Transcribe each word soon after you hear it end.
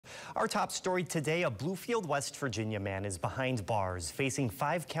Our top story today, a Bluefield, West Virginia man is behind bars, facing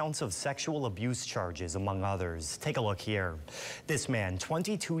 5 counts of sexual abuse charges, among others. Take a look here. This man,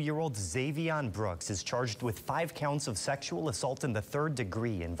 22-year-old Xavion Brooks, is charged with 5 counts of sexual assault in the 3rd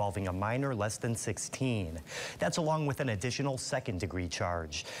degree involving a minor less than 16. That's along with an additional 2nd-degree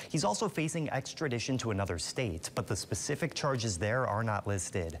charge. He's also facing extradition to another state, but the specific charges there are not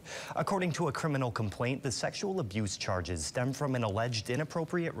listed. According to a criminal complaint, the sexual abuse charges stem from an alleged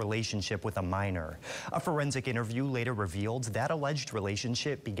inappropriate relationship with a minor. A forensic interview later revealed that alleged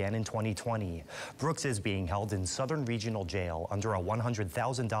relationship began in 2020. Brooks is being held in Southern Regional Jail under a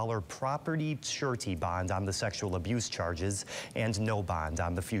 $100,000 property surety bond on the sexual abuse charges and no bond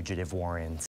on the fugitive warrant.